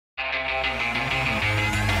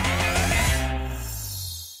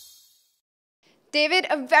David,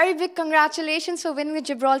 a very big congratulations for winning the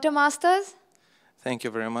Gibraltar Masters. Thank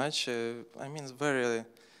you very much. I mean, it's very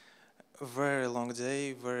long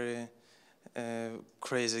day, very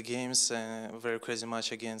crazy games, very crazy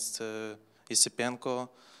match against Esipenko.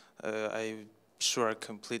 I sure I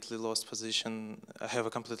completely lost position. I have a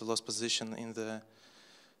completely lost position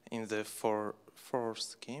in the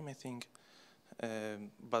fourth game, I think.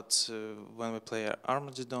 But when we play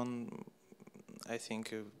Armageddon, I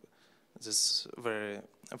think this is a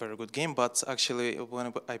very good game. But actually,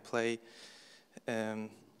 when I play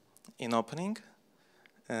in opening,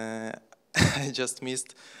 I just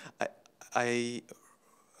missed. I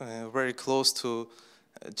very close to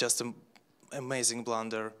just an amazing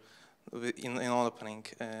blunder in opening.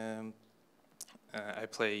 I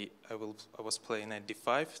was playing knight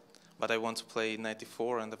d5, but I want to play knight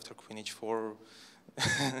d4, and after queen h4,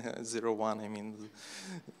 0-1. I mean,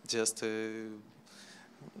 just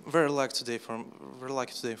very lucky today for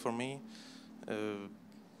me.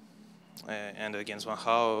 And against Wang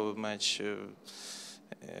Hao match,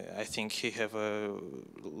 I think he have a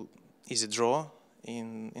easy draw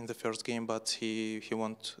in the first game, but he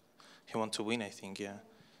want to win, I think, yeah.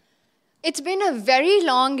 It's been a very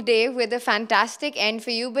long day with a fantastic end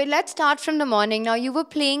for you, but let's start from the morning. Now, you were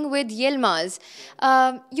playing with Yilmaz.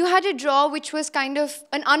 You had a draw which was kind of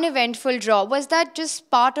an uneventful draw. Was that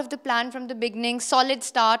just part of the plan from the beginning? Solid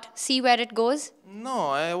start, see where it goes?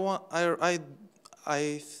 No, I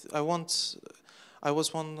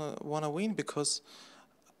wanna win because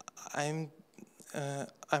I'm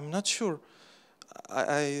not sure.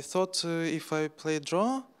 I thought if I play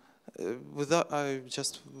draw without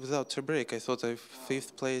to break, I thought I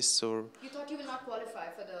fifth place or. You thought you will not qualify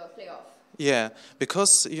for the playoff. Yeah,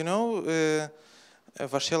 because you know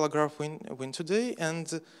Varshela Graf win today,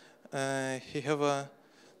 and he have a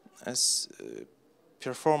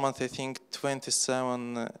performance, I think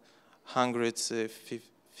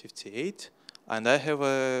 2758, and I have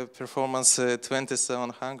a performance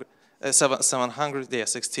 2700. 700, yeah,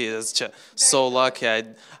 60. That's so lucky. I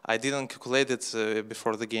didn't calculate it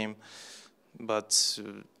before the game, but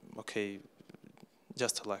okay,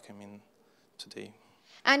 just a luck. I mean, today.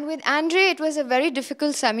 And with Andre, it was a very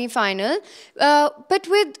difficult semi-final. But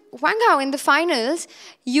with Wang Hao in the finals,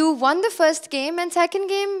 you won the first game and second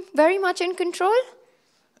game very much in control.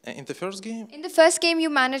 In the first game? In the first game, you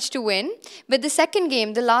managed to win. But the second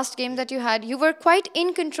game, the last game that you had, you were quite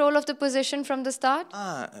in control of the position from the start.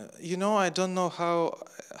 You know, I don't know how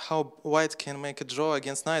white can make a draw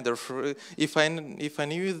against neither. If I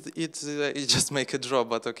knew it, it just make a draw.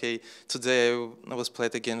 But okay, today I was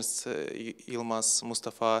played against Yilmaz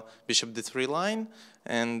Mustafa Bishop d3 line,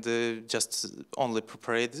 and just only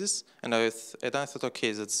prepared this. And I thought,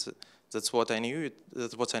 okay, that's what I knew.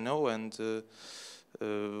 That's what I know, and.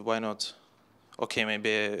 Why not? Okay,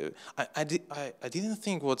 maybe I didn't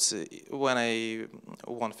think when I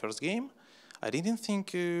won first game. I didn't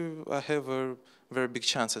think I have a very big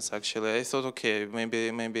chances. Actually, I thought, okay,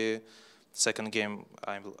 maybe second game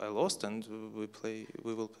I lost, and we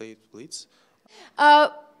will play blitz.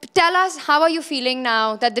 Tell us, how are you feeling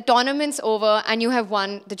now that the tournament's over and you have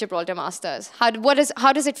won the Gibraltar Masters? How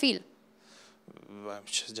does it feel? I'm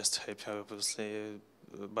just happy, obviously.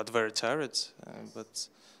 But very tired, but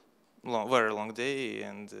very long day,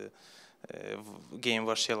 and game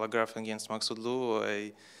Varshela Graf against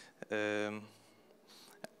Maksudlu.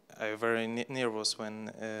 I very nervous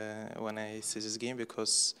when I see this game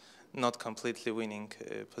because not completely winning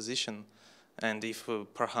position, and if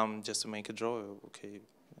Parham just to make a draw, okay,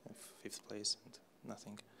 fifth place and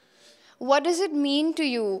nothing. What does it mean to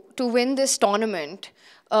you to win this tournament?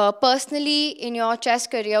 Personally, in your chess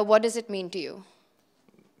career, what does it mean to you?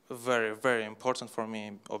 Very, very important for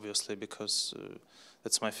me, obviously, because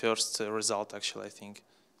that's my first result. Actually, I think,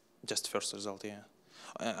 just first result. Yeah,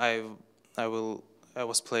 I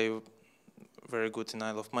was play very good in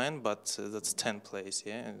Isle of Man, but that's 10th place.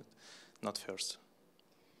 Yeah, not first.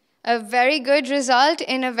 A very good result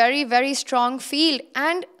in a very, very strong field,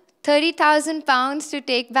 and 30,000 pounds to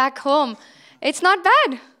take back home. It's not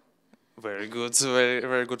bad. Very good, very,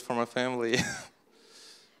 very good for my family.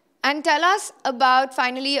 And tell us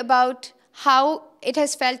finally about how it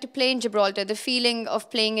has felt to play in Gibraltar, the feeling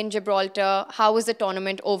of playing in Gibraltar. How was the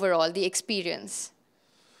tournament overall, the experience?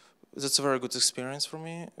 That's a very good experience for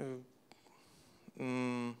me.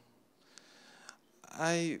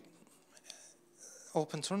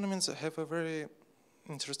 Open tournaments have a very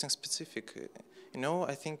interesting specific. You know,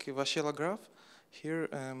 I think Varshela Graf here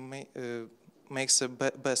makes the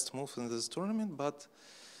best move in this tournament, but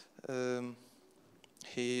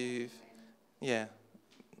yeah,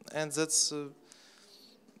 and that's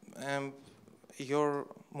your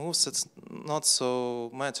moves, it's not so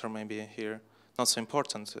matter maybe here, not so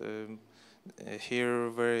important. Here,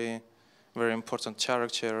 very important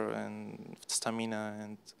character and stamina,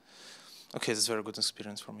 and okay, it's a very good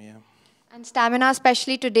experience for me. Yeah. And stamina,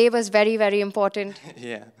 especially today, was very, very important.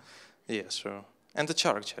 Yeah, yeah, sure. And the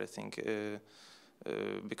character, I think,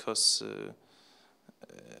 because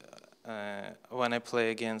when I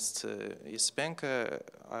play against Esipenko,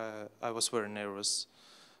 I was very nervous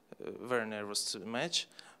to match,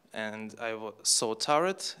 and I was so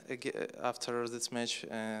tired after this match.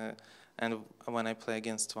 And when I play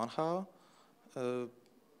against Wang Hao,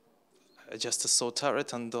 I just so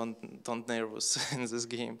tired and don't nervous in this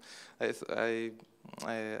game. I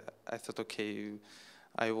thought, okay,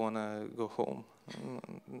 I wanna go home.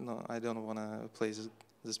 No, I don't wanna play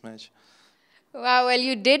this match. Wow, well,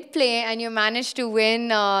 you did play and you managed to win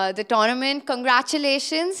the tournament.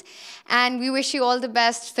 Congratulations, and we wish you all the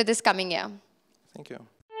best for this coming year. Thank you.